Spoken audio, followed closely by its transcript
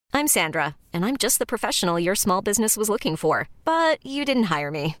I'm Sandra, and I'm just the professional your small business was looking for. But you didn't hire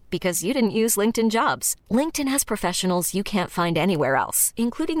me because you didn't use LinkedIn Jobs. LinkedIn has professionals you can't find anywhere else,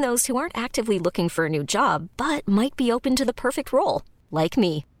 including those who aren't actively looking for a new job, but might be open to the perfect role, like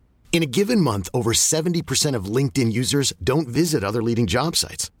me. In a given month, over 70% of LinkedIn users don't visit other leading job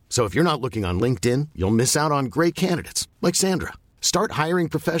sites. So if you're not looking on LinkedIn, you'll miss out on great candidates like Sandra. Start hiring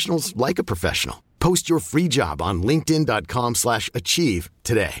professionals like a professional. Post your free job on linkedin.com/achieve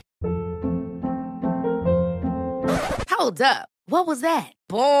today. Hold up. What was that?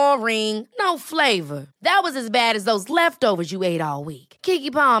 Boring. No flavor. That was as bad as those leftovers you ate all week.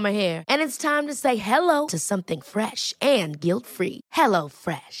 Keke Palmer here. And it's time to say hello to something fresh and guilt-free. Hello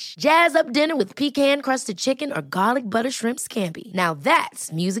Fresh. Jazz up dinner with pecan-crusted chicken or garlic butter shrimp scampi. Now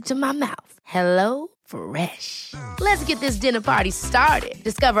that's music to my mouth. Hello Fresh. Let's get this dinner party started.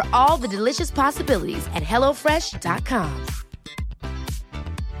 Discover all the delicious possibilities at HelloFresh.com.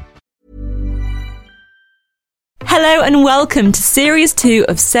 Hello and welcome to Series 2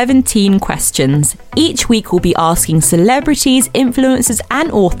 of 17 Questions. Each week we'll be asking celebrities, influencers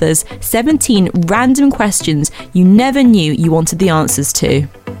and authors 17 random questions you never knew you wanted the answers to.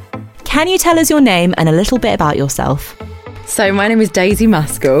 Can you tell us your name and a little bit about yourself? So my name is Daisy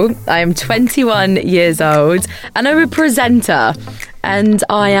Maskell. I am 21 years old and I'm a presenter, and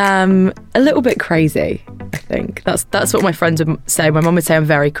I am a little bit crazy, I think. That's what my friends would say. My mum would say I'm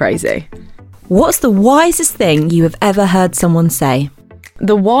very crazy. What's the wisest thing you have ever heard someone say?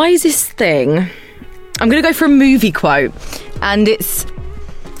 The wisest thing, I'm going to go for a movie quote, and it's,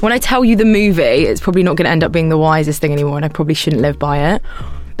 when I tell you the movie, it's probably not going to end up being the wisest thing anymore, and I probably shouldn't live by it.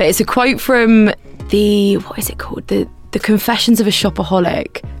 But it's a quote from what is it called? The Confessions of a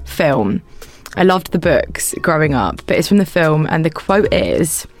Shopaholic film. I loved the books growing up, but it's from the film, and the quote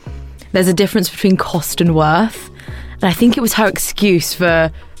is, there's a difference between cost and worth. And I think it was her excuse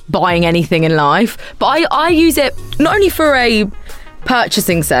for buying anything in life, but I use it not only for a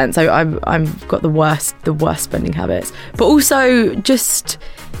purchasing sense. I've got the worst spending habits, but also just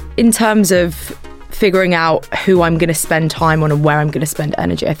in terms of figuring out who I'm going to spend time on and where I'm going to spend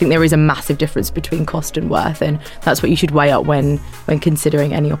energy. I think there is a massive difference between cost and worth, and that's what you should weigh up when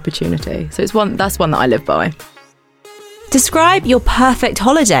considering any opportunity. So that's one that I live by. Describe your perfect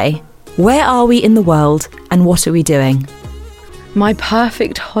holiday. Where are we in the world and what are we doing? My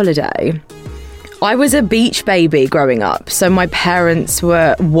perfect holiday. I was a beach baby growing up, so my parents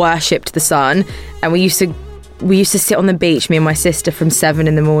worshipped the sun, and we used to sit on the beach, me and my sister, from 7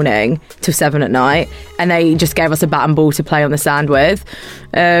 a.m. till 7 p.m, and they just gave us a bat and ball to play on the sand with.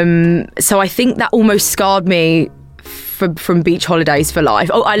 So I think that almost scarred me from beach holidays for life.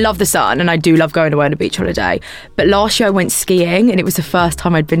 Oh, I love the sun and I do love going away on a beach holiday. But last year I went skiing, and it was the first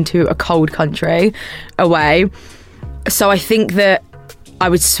time I'd been to a cold country away. So I think that I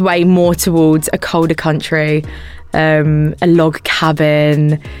would sway more towards a colder country, a log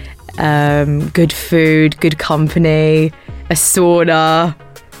cabin, good food, good company, a sauna.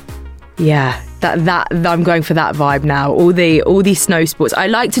 Yeah, that I'm going for that vibe now. All these snow sports. I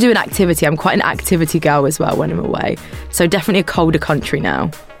like to do an activity. I'm quite an activity girl as well when I'm away. So definitely a colder country now.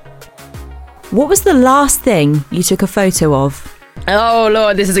 What was the last thing you took a photo of? Oh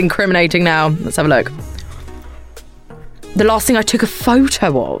Lord, this is incriminating now. Let's have a look. The last thing I took a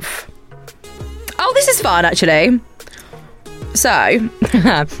photo of. Oh, this is fun, actually. So,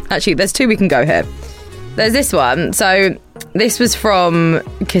 actually, there's two we can go here. There's this one. So, this was from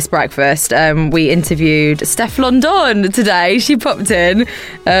Kiss Breakfast. We interviewed Stefflon Don today. She popped in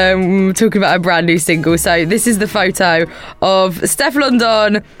talking about a brand new single. So, this is the photo of Stefflon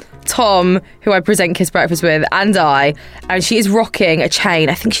Don, Tom, who I present Kiss Breakfast with, and I. And she is rocking a chain.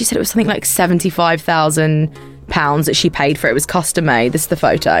 I think she said it was something like £75,000 that she paid for. It was custom made. This is the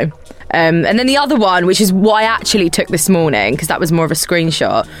photo. And then the other one, which is what I actually took this morning, because that was more of a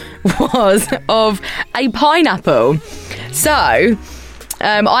screenshot, was of a pineapple. So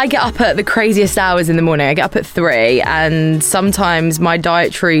I get up at the craziest hours in the morning. I get up at 3, and sometimes my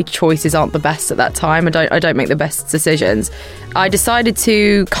dietary choices aren't the best at that time. I don't make the best decisions. I decided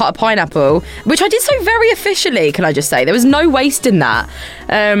to cut a pineapple, which I did so very officially, can I just say. There was no waste in that.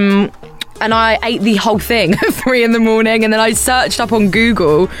 And I ate the whole thing at 3 a.m, and then I searched up on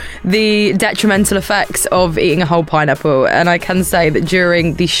Google the detrimental effects of eating a whole pineapple. And I can say that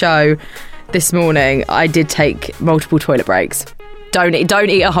during the show this morning, I did take multiple toilet breaks. Don't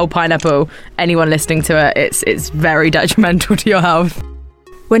eat a whole pineapple. Anyone listening to it, it's very detrimental to your health.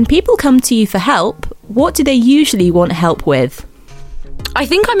 When people come to you for help, what do they usually want help with? I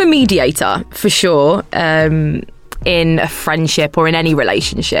think I'm a mediator, for sure. In a friendship or in any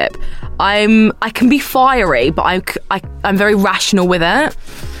relationship, I can be fiery, but I'm very rational with it.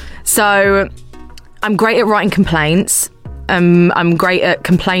 So I'm great at writing complaints. I'm great at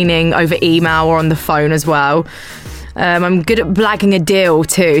complaining over email or on the phone as well. I'm good at blagging a deal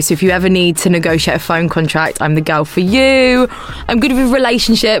too. So if you ever need to negotiate a phone contract, I'm the girl for you. I'm good with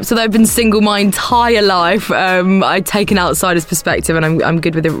relationships. Although I've been single my entire life, I take an outsider's perspective, and I'm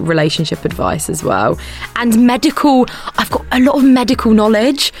good with the relationship advice as well. And medical, I've got a lot of medical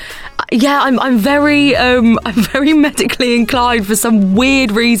knowledge. Yeah, I'm very medically inclined for some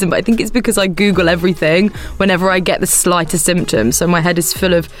weird reason, but I think it's because I Google everything whenever I get the slightest symptoms. So my head is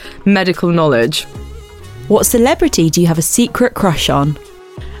full of medical knowledge. What celebrity do you have a secret crush on?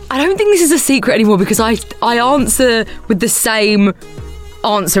 I don't think this is a secret anymore, because I answer with the same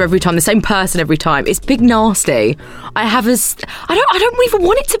answer every time, the same person every time. It's Big Nasty. I don't even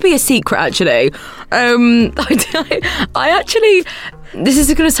want it to be a secret, actually. I actually, this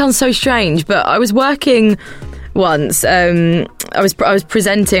is going to sound so strange, but I was working once. I was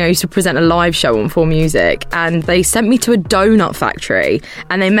presenting. I used to present a live show on 4Music, and they sent me to a donut factory,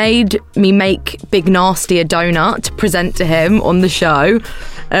 and they made me make Big Nasty a donut to present to him on the show.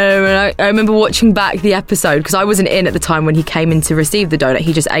 And I remember watching back the episode, because I wasn't in at the time when he came in to receive the donut.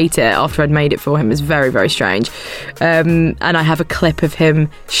 He just ate it after I'd made it for him. It was very, very strange. And I have a clip of him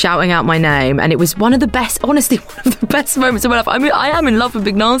shouting out my name, and it was one of the best, honestly, one of the best moments of my life. I mean, I am in love with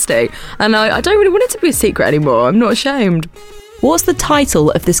Big Nasty, and I don't really want it to be a secret anymore. I'm not ashamed. What's the title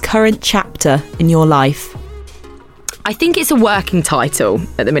of this current chapter in your life? I think it's a working title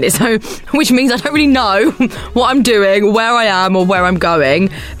at the minute, so which means I don't really know what I'm doing, where I am or where I'm going,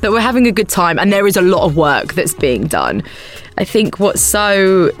 but we're having a good time, and there is a lot of work that's being done. I think what's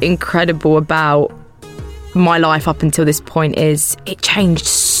so incredible about my life up until this point is it changed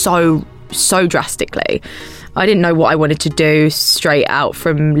so drastically. I didn't know what I wanted to do straight out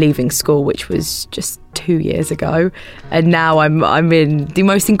from leaving school, which was just 2 years ago, and now I'm in the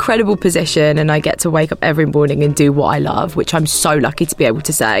most incredible position, and I get to wake up every morning and do what I love, which I'm so lucky to be able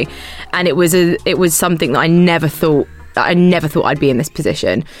to say. And it was something that I never thought I'd be in this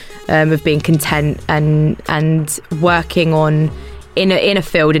position, of being content and working on in a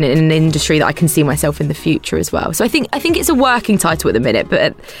field and in an industry that I can see myself in the future as well. So I think it's a working title at the minute,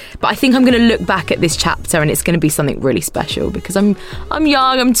 but I think I'm going to look back at this chapter and it's going to be something really special, because I'm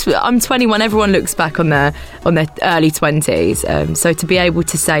young. I'm 21. Everyone looks back on their early 20s. So to be able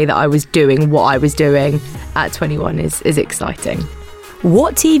to say that I was doing what I was doing at 21 is exciting.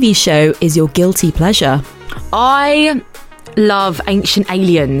 What TV show is your guilty pleasure? I love Ancient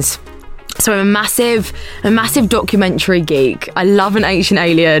Aliens. So I'm a massive documentary geek. I love an ancient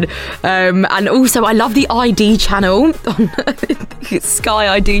alien, and also I love the ID channel,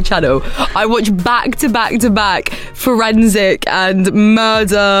 Sky ID channel. I watch back to back forensic and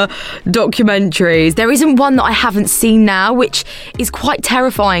murder documentaries. There isn't one that I haven't seen now, which is quite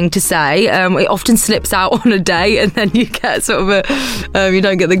terrifying to say. It often slips out on a day, and then you get sort of you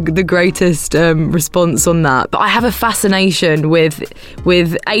don't get the greatest response on that. But I have a fascination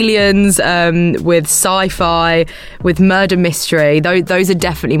with aliens. With sci-fi, with murder mystery. Those are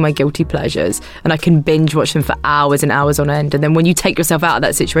definitely my guilty pleasures, and I can binge watch them for hours and hours on end. And then when you take yourself out of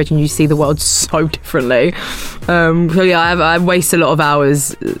that situation, you see the world so differently. So yeah, I waste a lot of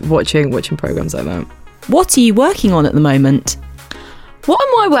hours watching programs like that. What are you working on at the moment? What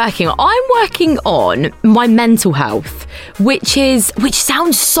am I working on? I'm working on my mental health, which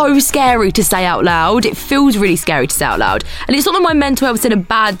sounds so scary to say out loud. It feels really scary to say out loud. And it's not that my mental health is in a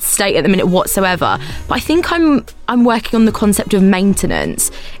bad state at the minute whatsoever, but I think I'm working on the concept of maintenance.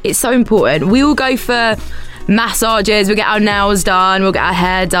 It's so important. We all go for massages, we'll get our nails done, we'll get our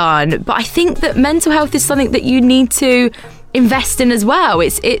hair done. But I think that mental health is something that you need to invest in as well.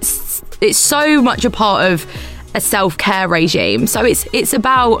 It's so much a part of a self-care regime. So it's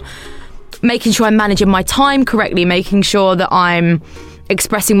about making sure I'm managing my time correctly, making sure that I'm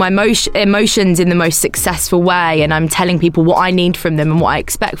expressing my emotions in the most successful way, and I'm telling people what I need from them and what I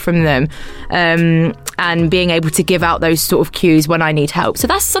expect from them, and being able to give out those sort of cues when I need help. So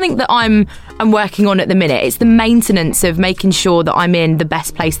that's something that I'm working on at the minute. It's the maintenance of making sure that I'm in the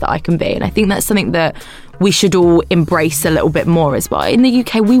best place that I can be, and I think that's something that we should all embrace a little bit more as well. In the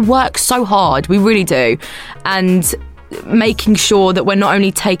UK, we work so hard, we really do, and making sure that we're not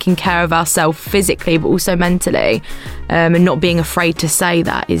only taking care of ourselves physically but also mentally, and not being afraid to say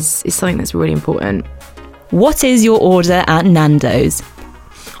that is something that's really important. What is your order at Nando's?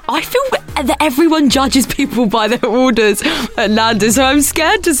 I feel that everyone judges people by their orders at Nando's, so I'm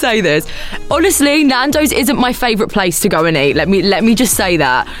scared to say this. Honestly, Nando's isn't my favourite place to go and eat. Let me just say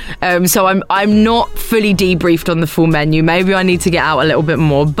that. So I'm not fully debriefed on the full menu. Maybe I need to get out a little bit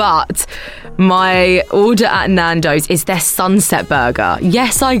more. But my order at Nando's is their sunset burger.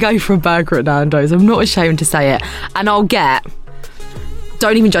 Yes, I go for a burger at Nando's. I'm not ashamed to say it. And I'll get,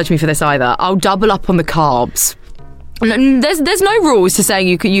 don't even judge me for this either, I'll double up on the carbs. And there's no rules to saying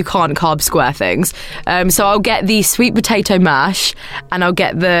you can't carb square things. So I'll get the sweet potato mash and I'll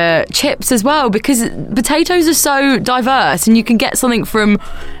get the chips as well, because potatoes are so diverse and you can get something from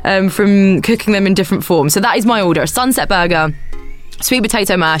cooking them in different forms. So that is my order: a sunset burger, sweet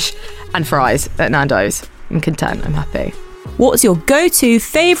potato mash and fries at Nando's. I'm content, I'm happy. What's your go-to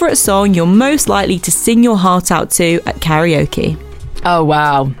favourite song you're most likely to sing your heart out to at karaoke? Oh,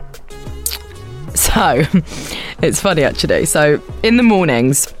 wow. So, it's funny actually. So, in the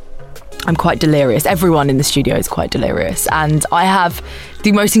mornings, I'm quite delirious. Everyone in the studio is quite delirious. And I have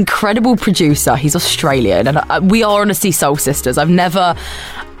the most incredible producer. He's Australian. And we are honestly soul sisters.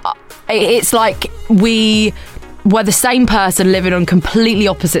 It's like we're the same person living on completely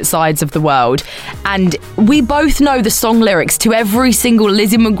opposite sides of the world, and we both know the song lyrics to every single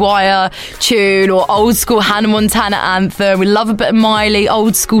Lizzie McGuire tune or old school Hannah Montana anthem. We love a bit of Miley,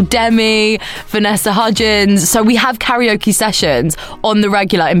 old school Demi, Vanessa Hudgens. So we have karaoke sessions on the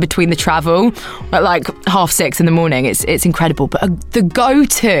regular in between the travel at like 6:30 in the morning. It's incredible. But the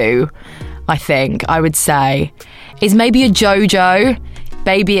go-to, I think I would say, is maybe a JoJo,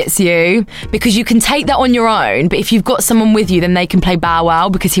 Baby It's You, because you can take that on your own, but if you've got someone with you, then they can play Bow Wow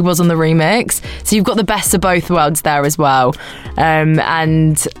because he was on the remix. So you've got the best of both worlds there as well.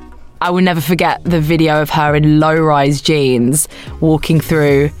 And I will never forget the video of her in low-rise jeans walking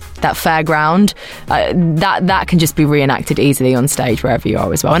through that fairground. That can just be reenacted easily on stage wherever you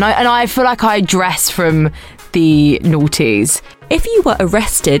are as well. And I feel like I dress from the noughties. If you were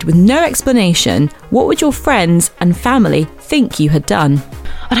arrested with no explanation, what would your friends and family think you had done?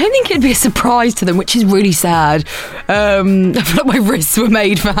 I don't think it'd be a surprise to them, which is really sad. I feel like my wrists were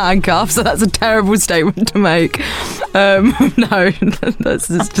made for handcuffs, so that's a terrible statement to make. No,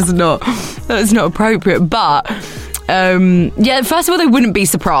 that's not appropriate. But first of all, they wouldn't be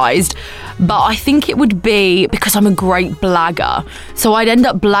surprised. But I think it would be because I'm a great blagger. So I'd end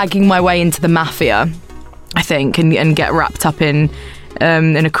up blagging my way into the mafia, I think, and get wrapped up in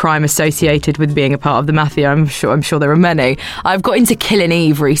a crime associated with being a part of the mafia. I'm sure there are many. I've got into Killing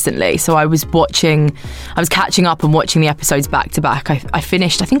Eve recently, so I was catching up and watching the episodes back to back. I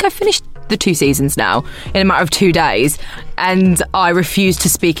think I finished the 2 seasons now in a matter of 2 days, and I refused to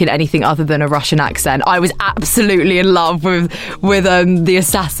speak in anything other than a Russian accent. I was absolutely in love with the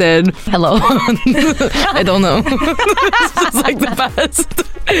assassin. Hello. I don't know. It's just like the best.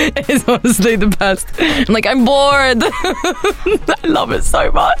 It's honestly the best. I'm bored. I love it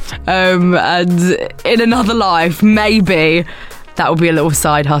so much. And in another life, maybe that will be a little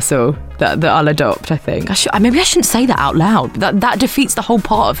side hustle that I'll adopt, I think. Maybe I shouldn't say that out loud. That defeats the whole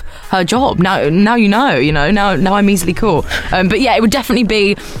part of her job. Now now I'm easily cool. But yeah, it would definitely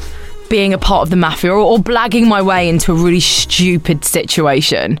be being a part of the mafia or blagging my way into a really stupid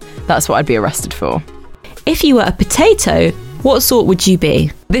situation. That's what I'd be arrested for. If you were a potato, what sort would you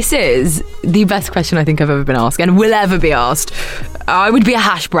be? This is the best question I think I've ever been asked and will ever be asked. I would be a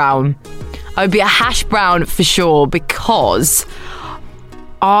hash brown. I would be a hash brown for sure, because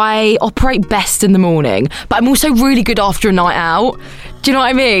I operate best in the morning, but I'm also really good after a night out. Do you know what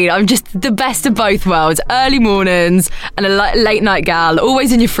I mean? I'm just the best of both worlds. Early mornings and a late night gal,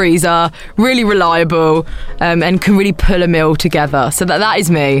 always in your freezer, really reliable, and can really pull a meal together. So that is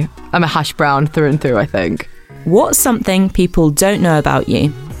me. I'm a hash brown through and through, I think. What's something people don't know about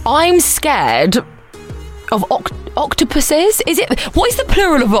you? I'm scared of octopuses. What is the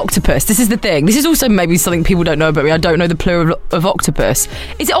plural of octopus? This is the thing. This is also maybe something people don't know about me. I don't know the plural of octopus.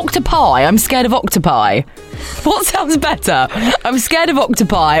 Is it octopi? I'm scared of octopi. What sounds better? I'm scared of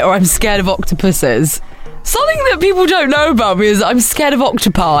octopi or I'm scared of octopuses? Something that people don't know about me is I'm scared of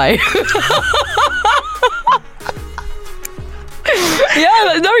octopi.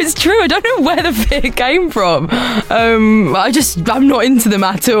 Yeah, no, it's true. I don't know where the fear came from. I'm not into them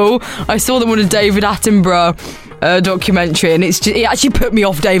at all. I saw them on a David Attenborough documentary, and it actually put me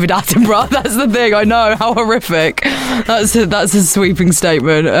off David Attenborough. That's the thing. I know, how horrific. That's a sweeping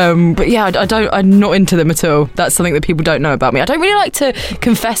statement. But yeah, I'm not into them at all. That's something that people don't know about me. I don't really like to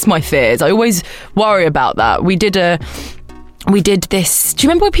confess my fears. I always worry about that. We did this. Do you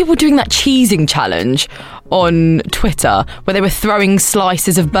remember when people were doing that cheesing challenge on Twitter where they were throwing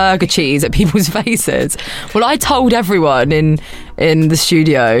slices of burger cheese at people's faces? Well, I told everyone in the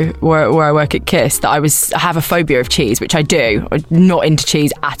studio where I work at KISS that I have a phobia of cheese, which I do. I'm not into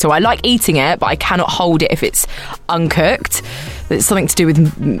cheese at all. I like eating it, but I cannot hold it if it's uncooked. it's something to do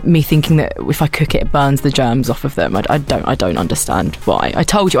with me thinking that if I cook it, it burns the germs off of them. I don't understand why. I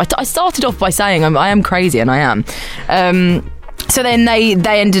told you. I started off by saying I am crazy, and I am. So then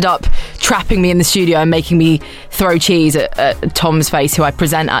they ended up trapping me in the studio and making me throw cheese at Tom's face, who I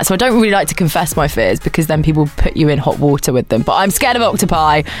present at. So I don't really like to confess my fears, because then people put you in hot water with them. But I'm scared of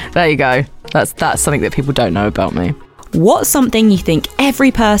octopi. There you go. That's something that people don't know about me. What's something you think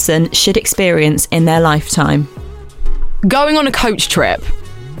every person should experience in their lifetime? Going on a coach trip.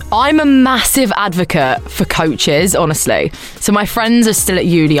 I'm a massive advocate for coaches, honestly. So my friends are still at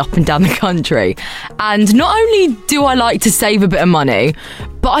uni up and down the country. And not only do I like to save a bit of money,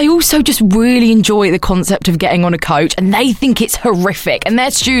 but I also just really enjoy the concept of getting on a coach, and they think it's horrific. And they're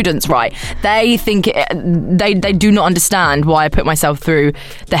students, right? They think they do not understand why I put myself through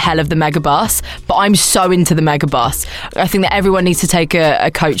the hell of the megabus, but I'm so into the megabus. I think that everyone needs to take a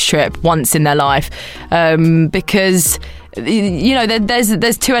coach trip once in their life, because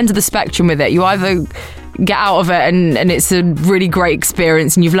there's two ends of the spectrum with it. You either get out of it and it's a really great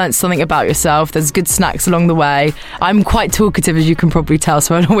experience and you've learnt something about yourself. There's good snacks along the way. I'm quite talkative, as you can probably tell,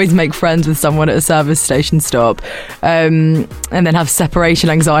 so I'd always make friends with someone at a service station stop, and then have separation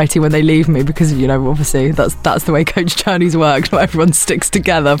anxiety when they leave me, because obviously that's the way coach journeys work. Not everyone sticks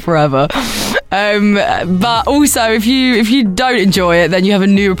together forever. But also, if you don't enjoy it, then you have a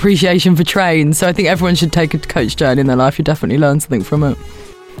new appreciation for trains. So I think everyone should take a coach journey in their life. You definitely learn something from it.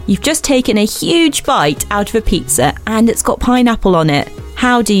 You've just taken a huge bite out of a pizza and it's got pineapple on it.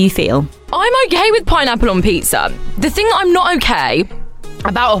 How do you feel? I'm okay with pineapple on pizza. The thing I'm not okay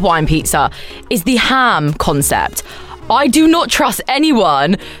about a Hawaiian pizza is the ham concept. I do not trust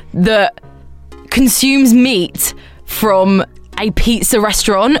anyone that consumes meat from a pizza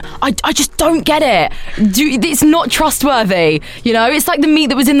restaurant. I just don't get it. It's not trustworthy. It's like the meat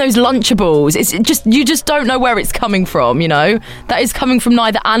that was in those Lunchables. You just don't know where it's coming from. That is coming from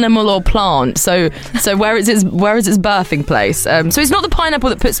neither animal or plant. So where is its birthing place? So it's not the pineapple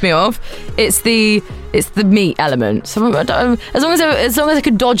that puts me off. It's the meat element. So as long as I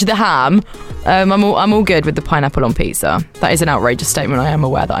could dodge the ham, I'm all good with the pineapple on pizza. That is an outrageous statement I am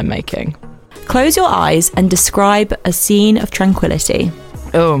aware that I'm making. Close your eyes and describe a scene of tranquility.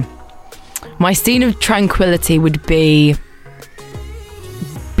 Oh, my scene of tranquility would be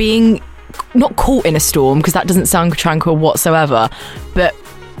being not caught in a storm, because that doesn't sound tranquil whatsoever, but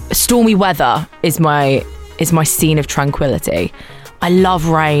stormy weather is my scene of tranquility. I love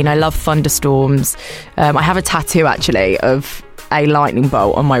rain. I love thunderstorms. I have a tattoo, actually, of a lightning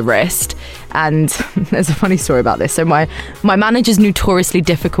bolt on my wrist, and there's a funny story about this. So my manager's notoriously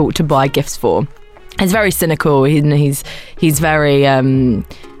difficult to buy gifts for. He's very cynical. He's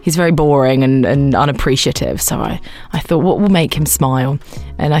very boring and unappreciative. So I thought, what will make him smile?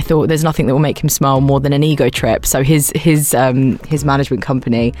 And I thought, there's nothing that will make him smile more than an ego trip. So his management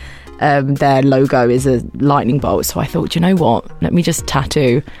company, their logo is a lightning bolt. So I thought, you know what? Let me just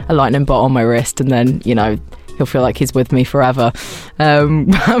tattoo a lightning bolt on my wrist, and then he'll feel like he's with me forever.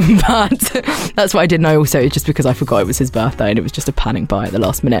 But that's what I didn't know. Also, just because I forgot it was his birthday and it was just a panic buy at the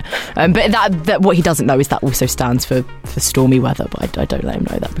last minute. But that what he doesn't know is that also stands for stormy weather. But I don't let him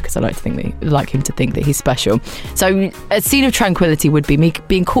know that, because I like him to think that he's special. So a scene of tranquility would be me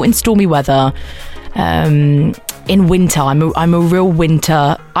being caught in stormy weather. In winter, I'm a real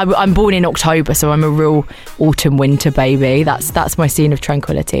winter. I'm born in October, so I'm a real autumn winter baby. That's my scene of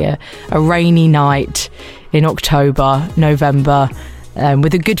tranquility. A rainy night in October, November,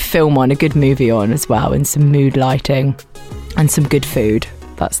 with a good film on, a good movie on as well, and some mood lighting and some good food.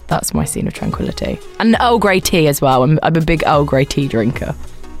 That's my scene of tranquility. And Earl Grey tea as well. I'm a big Earl Grey tea drinker.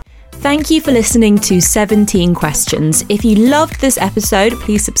 Thank you for listening to 17 Questions. If you loved this episode,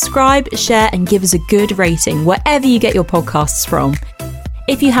 please subscribe, share, and give us a good rating wherever you get your podcasts from.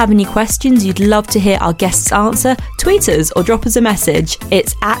 If you have any questions you'd love to hear our guests answer, tweet us or drop us a message.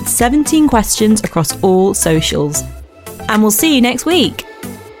 It's at 17 Questions across all socials. And we'll see you next week.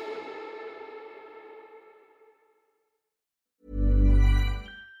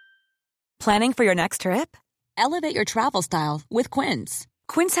 Planning for your next trip? Elevate your travel style with Quince.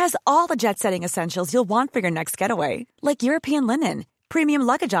 Quince has all the jet-setting essentials you'll want for your next getaway, like European linen, premium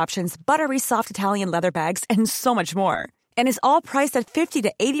luggage options, buttery soft Italian leather bags, and so much more. And is all priced at 50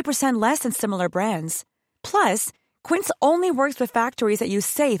 to 80% less than similar brands. Plus, Quince only works with factories that use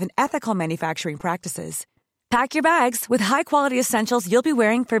safe and ethical manufacturing practices. Pack your bags with high-quality essentials you'll be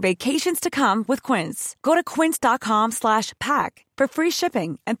wearing for vacations to come with Quince. Go to quince.com/pack for free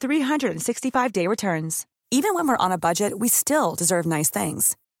shipping and 365-day returns. Even when we're on a budget, we still deserve nice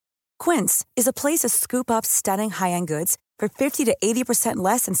things. Quince is a place to scoop up stunning high-end goods for 50 to 80%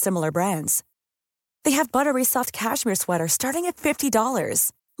 less than similar brands. They have buttery soft cashmere sweaters starting at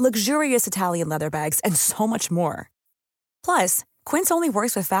 $50, luxurious Italian leather bags, and so much more. Plus, Quince only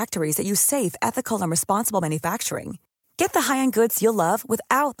works with factories that use safe, ethical, and responsible manufacturing. Get the high-end goods you'll love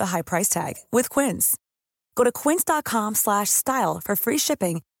without the high price tag with Quince. Go to quince.com/style for free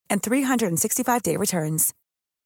shipping and 365-day returns.